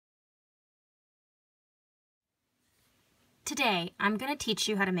Today, I'm going to teach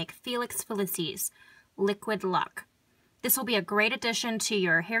you how to make Felix Felicis liquid luck. This will be a great addition to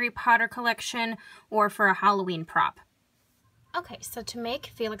your Harry Potter collection or for a Halloween prop. Okay, so to make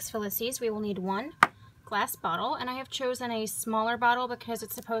Felix Felicis, we will need one glass bottle, and I have chosen a smaller bottle because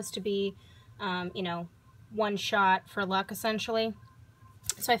it's supposed to be, one shot for luck, essentially.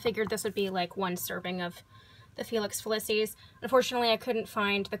 So I figured this would be like one serving of the Felix Felicis. Unfortunately, I couldn't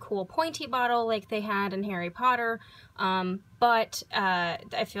find the cool pointy bottle like they had in Harry Potter, but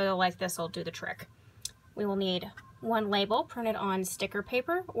I feel like this will do the trick. We will need one label printed on sticker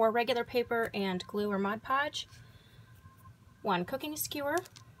paper or regular paper and glue or Mod Podge, one cooking skewer,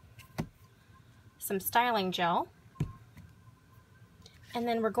 some styling gel, and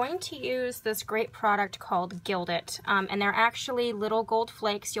then we're going to use this great product called Gilded, and they're actually little gold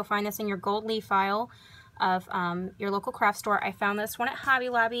flakes. You'll find this in your gold leaf aisle of your local craft store. I found this one at Hobby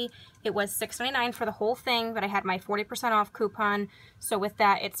Lobby. It was $6.99 for the whole thing, but I had my 40% off coupon, so with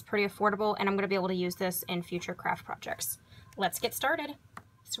that it's pretty affordable, and I'm going to be able to use this in future craft projects. Let's get started.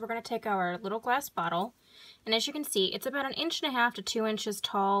 So we're going to take our little glass bottle, and as you can see, it's about 1.5 inches to 2 inches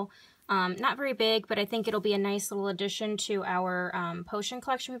tall. Not very big, but I think it'll be a nice little addition to our potion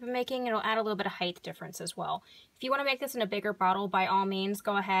collection we've been making. It'll add a little bit of height difference as well. If you want to make this in a bigger bottle, by all means,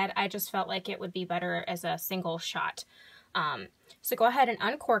 go ahead. I just felt like it would be better as a single shot. So go ahead and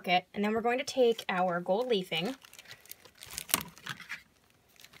uncork it, and then we're going to take our gold leafing.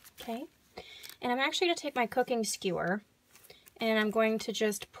 Okay, and I'm actually going to take my cooking skewer, and I'm going to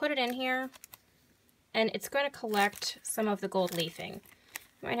just put it in here, and it's going to collect some of the gold leafing.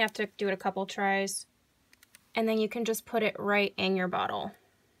 You might have to do it a couple tries, and then you can just put it right in your bottle.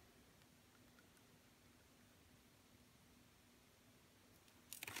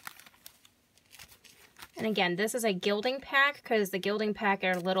 And again, this is a gilding pack because the gilding pack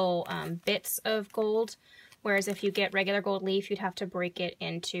are little bits of gold, whereas if you get regular gold leaf, you'd have to break it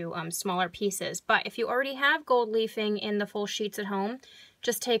into smaller pieces. But if you already have gold leafing in the full sheets at home,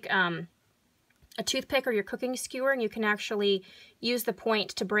 just take a toothpick or your cooking skewer, and you can actually use the point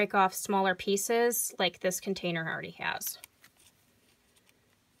to break off smaller pieces like this container already has.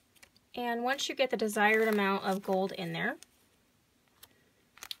 And once you get the desired amount of gold in there,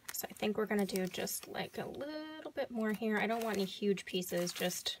 so I think we're going to do just like a little bit more here. I don't want any huge pieces,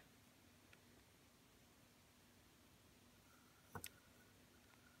 just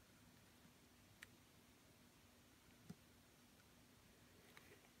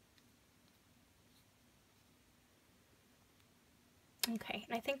okay,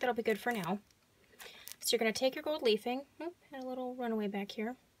 and I think that'll be good for now. So you're going to take your gold leafing, had a little runaway back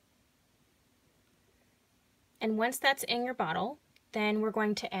here, and once that's in your bottle, then we're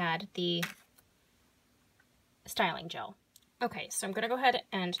going to add the styling gel. Okay, so I'm going to go ahead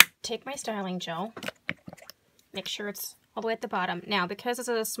and take my styling gel, make sure it's all the way at the bottom. Now, because this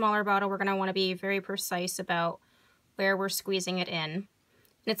is a smaller bottle, we're going to want to be very precise about where we're squeezing it in.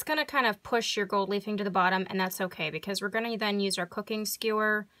 And it's going to kind of push your gold leafing to the bottom, and that's okay because we're going to then use our cooking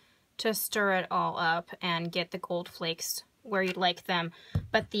skewer to stir it all up and get the gold flakes where you'd like them.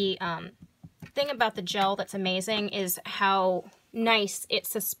 But the thing about the gel that's amazing is how nice it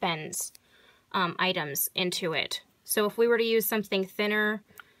suspends items into it. So if we were to use something thinner,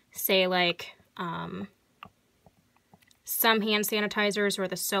 say like some hand sanitizers or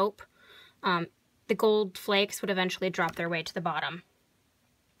the soap, the gold flakes would eventually drop their way to the bottom.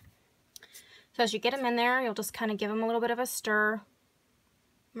 So as you get them in there, you'll just kind of give them a little bit of a stir.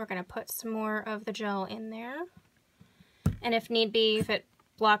 We're going to put some more of the gel in there. And if need be, if it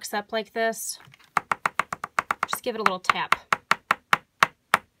blocks up like this, just give it a little tap.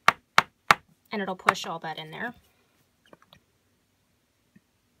 And it'll push all that in there.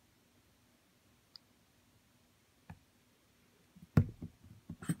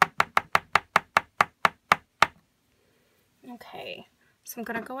 Okay, so I'm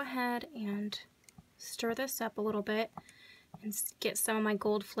going to go ahead and stir this up a little bit and get some of my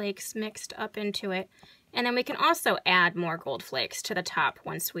gold flakes mixed up into it. And then we can also add more gold flakes to the top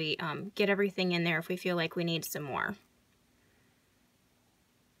once we get everything in there if we feel like we need some more.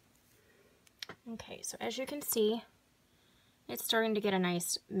 Okay, so as you can see, it's starting to get a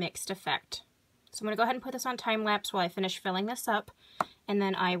nice mixed effect. So I'm going to go ahead and put this on time lapse while I finish filling this up, and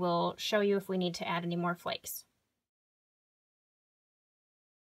then I will show you if we need to add any more flakes.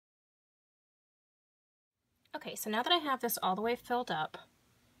 Okay, so now that I have this all the way filled up,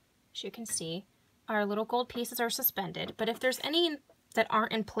 as you can see, our little gold pieces are suspended, but if there's any that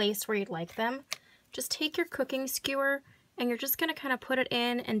aren't in place where you'd like them, just take your cooking skewer and you're just going to kind of put it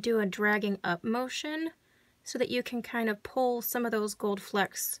in and do a dragging up motion so that you can kind of pull some of those gold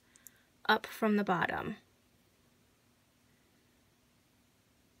flecks up from the bottom.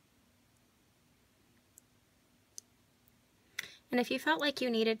 And if you felt like you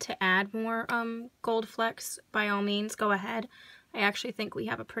needed to add more gold flecks, by all means, go ahead. I actually think we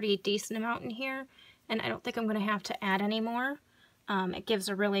have a pretty decent amount in here, and I don't think I'm going to have to add any more. It gives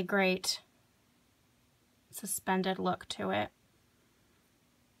a really great suspended look to it.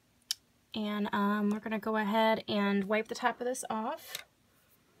 And we're going to go ahead and wipe the top of this off.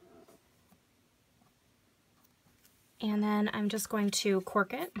 And then I'm just going to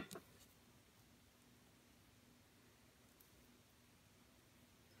cork it.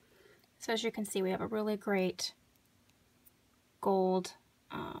 So as you can see, we have a really great gold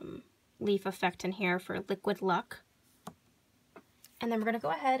leaf effect in here for liquid luck. And then we're going to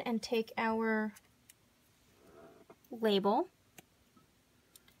go ahead and take our label,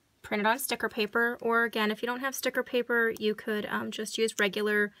 print it on sticker paper, or again, if you don't have sticker paper, you could just use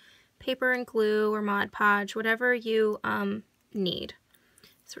regular paper and glue or Mod Podge, whatever you need.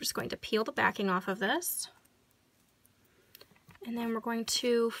 So we're just going to peel the backing off of this. And then we're going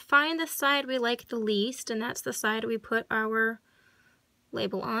to find the side we like the least, and that's the side we put our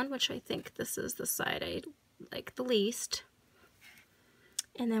label on, which I think this is the side I like the least.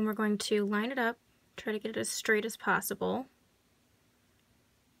 And then we're going to line it up, try to get it as straight as possible.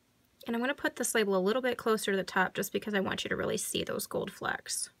 And I'm going to put this label a little bit closer to the top just because I want you to really see those gold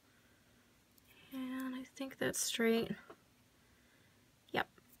flecks. And I think that's straight. Yep.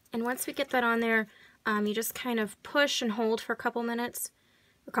 And once we get that on there, you just kind of push and hold for a couple minutes,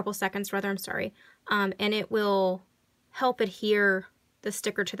 a couple seconds rather, I'm sorry, and it will help adhere the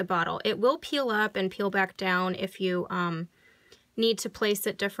sticker to the bottle. It will peel up and peel back down if you need to place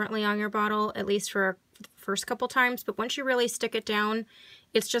it differently on your bottle, at least for the first couple times, but once you really stick it down,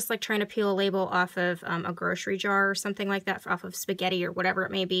 it's just like trying to peel a label off of a grocery jar or something like that, off of spaghetti or whatever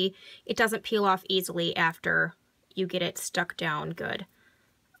it may be. It doesn't peel off easily after you get it stuck down good.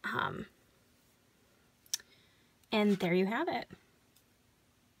 And there you have it.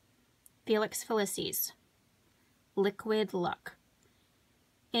 Felix Felicis, Liquid Luck.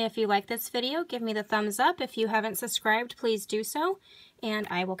 If you like this video, give me the thumbs up. If you haven't subscribed, please do so. And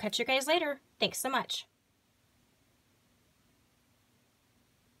I will catch you guys later. Thanks so much.